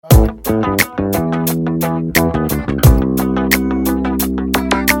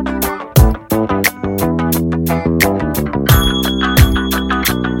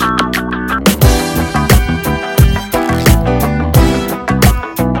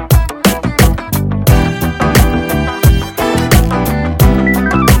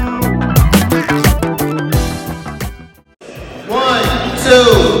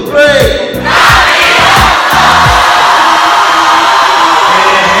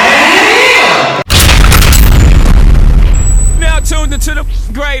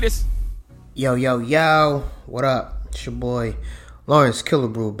latest. Yo, what up? It's your boy Lawrence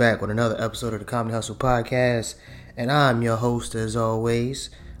Killebrew back with another episode of the Comedy Hustle Podcast, and I'm your host as always,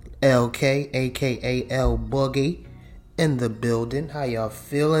 LK, aka L Boogie, in the building. How y'all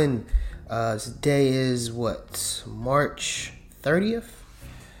feeling? Today is March 30th?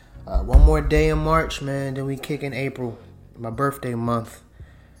 One more day in March, man, then we kick in April, my birthday month.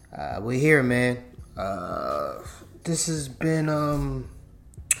 We're here, man. This has been a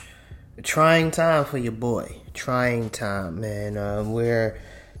trying time for your boy. Trying time, man. We're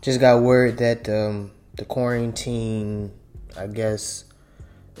just got word that the quarantine, I guess,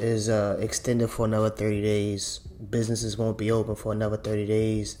 is extended for another 30 days. Businesses won't be open for another 30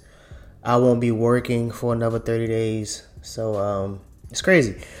 days. I won't be working for another 30 days. So it's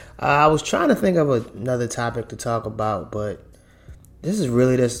crazy. I was trying to think of another topic to talk about, but this is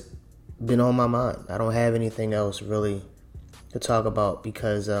really just been on my mind. I don't have anything else really to talk about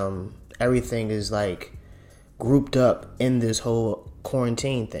because everything is like grouped up in this whole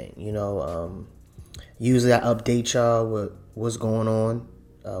quarantine thing. Usually I update y'all with what's going on,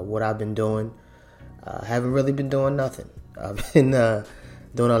 what I've been doing. I haven't really been doing nothing. I've been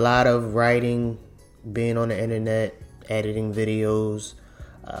doing a lot of writing, being on the internet, editing videos.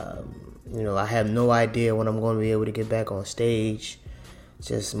 I have no idea when I'm going to be able to get back on stage.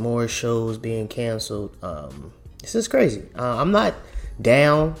 Just more shows being canceled. This is crazy. I'm not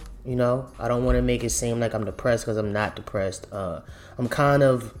down, I don't want to make it seem like I'm depressed because I'm not depressed. I'm kind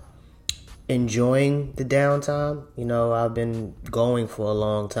of enjoying the downtime. I've been going for a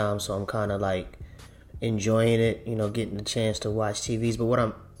long time, so I'm kind of like enjoying it, getting the chance to watch TVs. But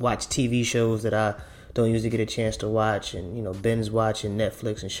watch TV shows that I don't usually get a chance to watch, and, binge watching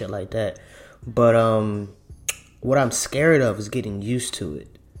Netflix and shit like that. But, what I'm scared of is getting used to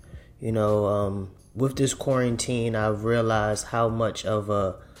it. With this quarantine, I've realized how much of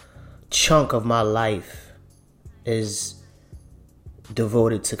a chunk of my life is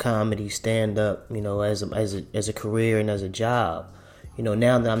devoted to comedy, stand-up, as a career and as a job.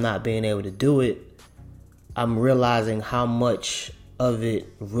 Now that I'm not being able to do it, I'm realizing how much of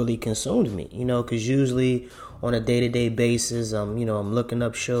it really consumed me. Because usually on a day-to-day basis, I'm looking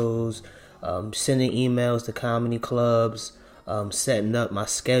up shows, sending emails to comedy clubs, setting up my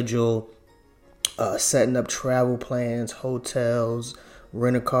schedule, setting up travel plans, hotels,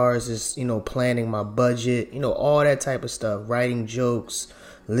 rental cars, just, planning my budget, all that type of stuff, writing jokes,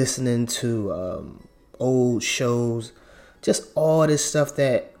 listening to old shows, just all this stuff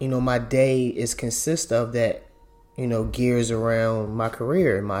that, my day is consist of that, gears around my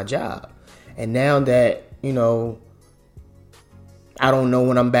career and my job. And now that, I don't know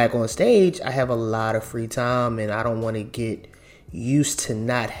when I'm back on stage, I have a lot of free time, and I don't want to get used to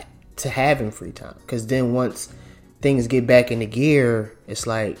having free time. Because then once things get back into gear, it's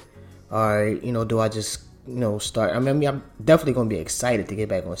like, all right, do I just, start? I'm definitely going to be excited to get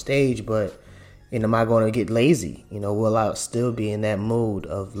back on stage, but, am I going to get lazy? Will I still be in that mood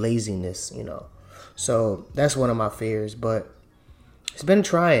of laziness, So that's one of my fears, but it's been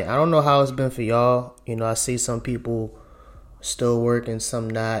trying. I don't know how it's been for y'all. I see some people still working, some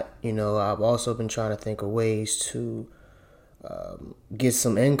not. I've also been trying to think of ways to get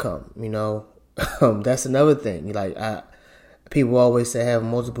some income. That's another thing. People always say have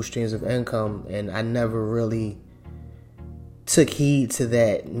multiple streams of income, and I never really took heed to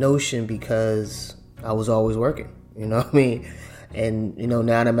that notion because I was always working. You know what I mean? And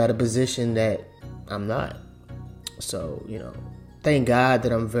now I'm at a position that I'm not. So thank God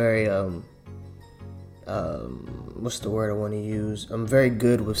that I'm very what's the word I want to use? I'm very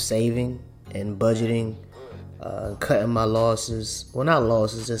good with saving and budgeting, cutting my losses. Well, not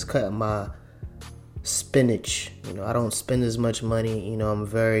losses, just cutting my spinach. I don't spend as much money. I'm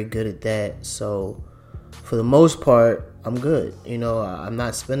very good at that. So for the most part, I'm good. I'm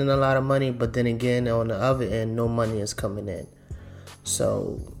not spending a lot of money, but then again, on the other end, no money is coming in.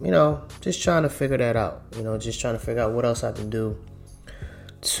 So, just trying to figure that out. Just trying to figure out what else I can do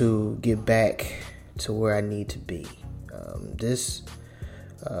to get back to where I need to be.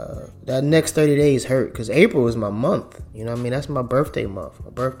 That next 30 days hurt because April is my month. That's my birthday month.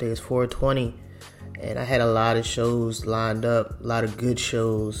 My birthday is 4/20, and I had a lot of shows lined up, a lot of good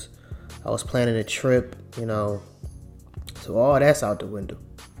shows. I was planning a trip, so all that's out the window.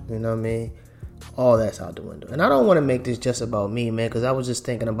 All that's out the window. And I don't want to make this just about me, man, because I was just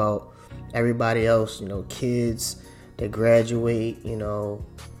thinking about everybody else, kids that graduate,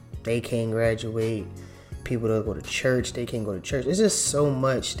 they can't graduate. People that go to church, they can't go to church. It's just so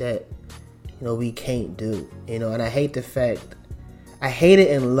much that, we can't do, and I hate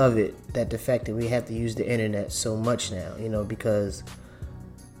it and love it, that the fact that we have to use the internet so much now, because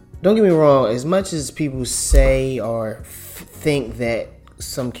don't get me wrong, as much as people say or think that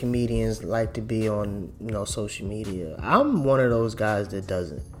some comedians like to be on, social media, I'm one of those guys that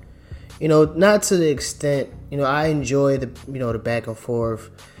doesn't. Not to the extent, I enjoy the back and forth,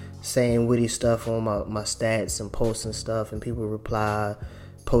 saying witty stuff on my stats and posting stuff, and people reply,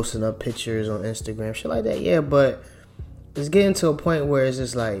 posting up pictures on Instagram, shit like that. Yeah, but it's getting to a point where it's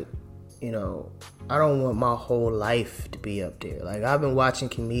just like, I don't want my whole life to be up there. Like, I've been watching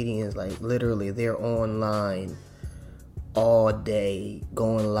comedians, like, literally, they're online all day,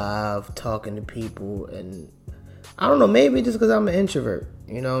 going live, talking to people, and I don't know, maybe just because I'm an introvert,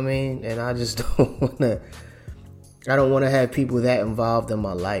 you know what I mean? And I just don't want to have people that involved in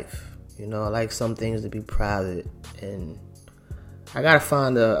my life. I like some things to be private, and I got to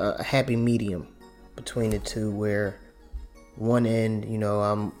find a happy medium between the two where one end,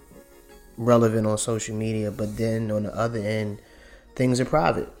 I'm relevant on social media, but then on the other end, things are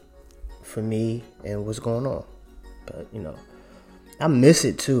private for me and what's going on. But I miss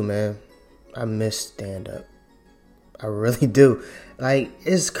it too, man. I miss stand-up. I really do. Like,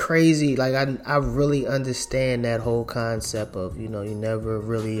 it's crazy. Like, I really understand that whole concept of, you never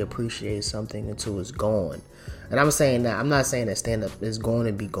really appreciate something until it's gone. And I'm saying that, I'm not saying that stand-up is going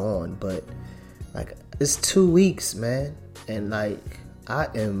to be gone, but like, it's 2 weeks, man. And like, I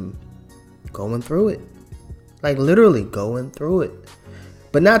am going through it. Like, literally going through it.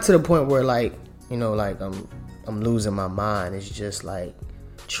 But not to the point where, like, like I'm losing my mind. It's just like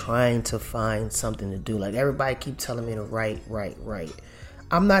trying to find something to do. Like, everybody keep telling me to write.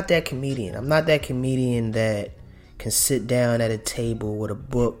 I'm not that comedian. I'm not that comedian that can sit down at a table with a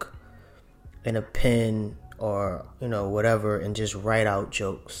book and a pen or, whatever, and just write out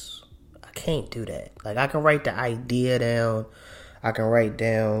jokes. I can't do that. Like, I can write the idea down. I can write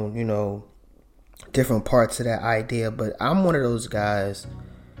down, different parts of that idea, but I'm one of those guys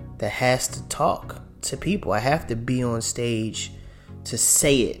that has to talk to people. I have to be on stage to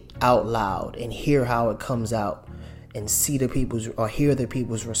say it out loud and hear how it comes out and see hear the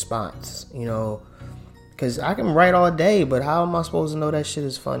people's response, because I can write all day, but how am I supposed to know that shit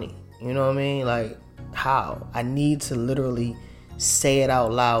is funny? You know what I mean? Like, how? I need to literally say it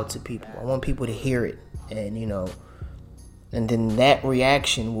out loud to people. I want people to hear it, and and then that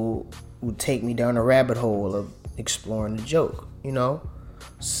reaction will take me down a rabbit hole of exploring the joke,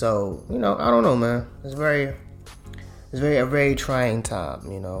 So, I don't know, man. It's a very trying time,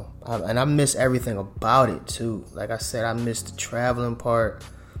 and I miss everything about it too. Like I said, I miss the traveling part.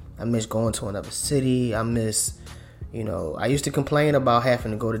 I miss going to another city. I miss, I used to complain about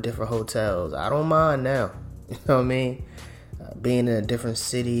having to go to different hotels. I don't mind now. You know what I mean? Being in a different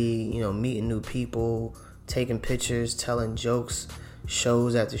city, meeting new people, taking pictures, telling jokes,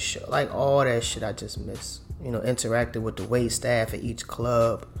 shows after show, like all that shit I just miss. Interacting with the wait staff at each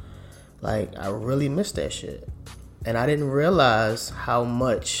club. Like, I really miss that shit. And I didn't realize how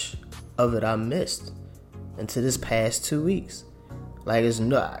much of it I missed until this past 2 weeks. Like, it's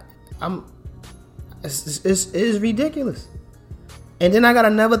ridiculous. And then I got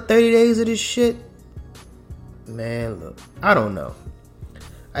another 30 days of this shit. Man, look, I don't know.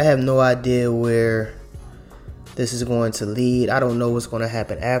 I have no idea where this is going to lead. I don't know what's going to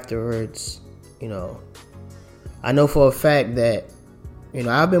happen afterwards. I know for a fact that,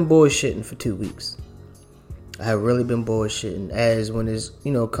 I've been bullshitting for 2 weeks. I have really been bullshitting as when it's,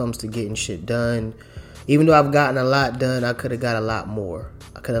 comes to getting shit done. Even though I've gotten a lot done, I could have got a lot more.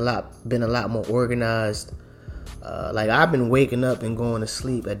 I could have been a lot more organized. Like, I've been waking up and going to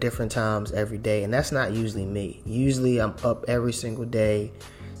sleep at different times every day, and that's not usually me. Usually I'm up every single day,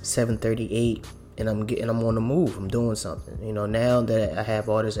 7:38, and I'm on the move. I'm doing something. Now that I have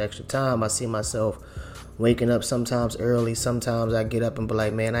all this extra time, I see myself waking up sometimes early. Sometimes I get up and be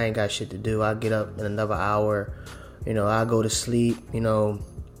like, man, I ain't got shit to do. I'll get up in another hour. I'll go to sleep, 12,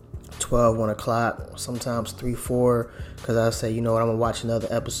 1 o'clock, sometimes 3, 4, because I say, I'm going to watch another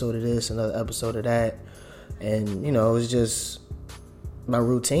episode of this, another episode of that. And, it's just, my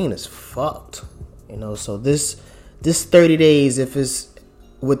routine is fucked, So this 30 days, if it's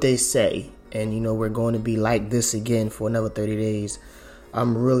what they say, and, we're going to be like this again for another 30 days,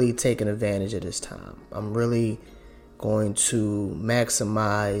 I'm really taking advantage of this time. I'm really going to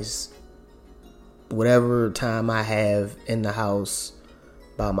maximize whatever time I have in the house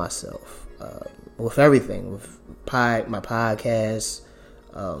by myself, with everything, with my podcast,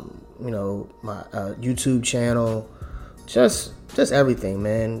 my YouTube channel, just everything,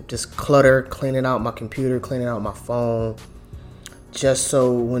 man. Just cleaning out my computer, cleaning out my phone, just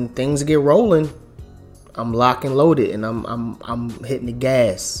so when things get rolling, I'm locked and loaded, and I'm hitting the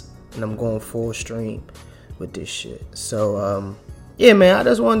gas, and I'm going full stream with this shit. So yeah, man, I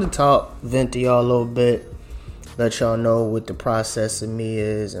just wanted to talk, vent to y'all a little bit, let y'all know what the process of me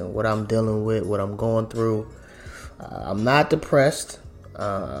is and what I'm dealing with, what I'm going through. I'm not depressed.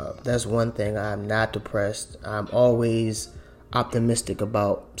 That's one thing. I'm not depressed. I'm always optimistic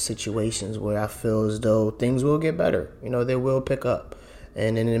about situations where I feel as though things will get better. They will pick up.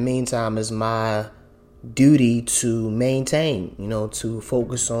 And in the meantime, it's my duty to maintain, to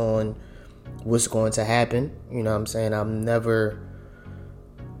focus on what's going to happen. You know what I'm saying? I'm never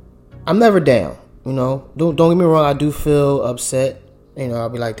down. Don't get me wrong. I do feel upset. I'll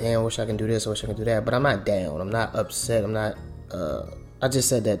be like, damn, I wish I can do this, I wish I can do that. But I'm not down. I'm not upset. I'm not, I just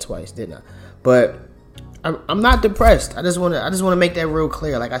said that twice, didn't I? But I'm not depressed. I just want to make that real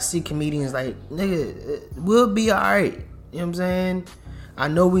clear. Like, I see comedians like, nigga, we'll be all right. You know what I'm saying? I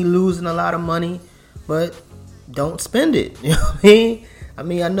know we losing a lot of money, but don't spend it. You know what I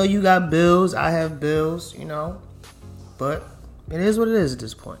mean? I know you got bills. I have bills, but it is what it is at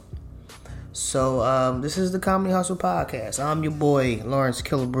this point. So, this is the Comedy Hustle Podcast. I'm your boy, Lawrence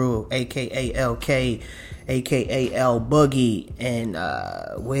Killebrew, a.k.a. LK, a.k.a. L Boogie, and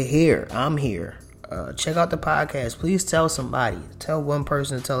we're here. I'm here. Check out the podcast. Please tell somebody. Tell one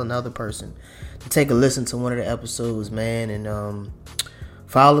person to tell another person to take a listen to one of the episodes, man. And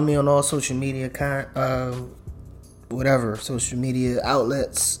follow me on all social media, social media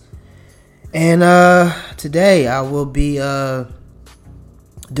outlets. And today I will be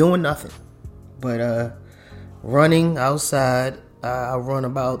doing nothing but running outside. I run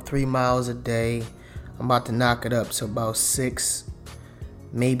about 3 miles a day. I'm about to knock it up to about 6,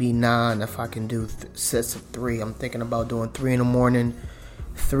 maybe 9 if I can do sets of 3. I'm thinking about doing 3 in the morning,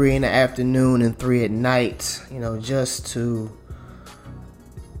 3 in the afternoon, and 3 at night, just to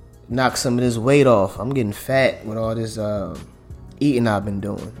knock some of this weight off. I'm getting fat with all this eating I've been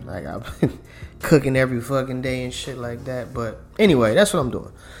doing. Like, I've been cooking every fucking day and shit like that. But anyway, that's what I'm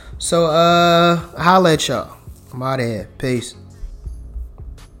doing. So, holla at y'all. I'm out of here. Peace.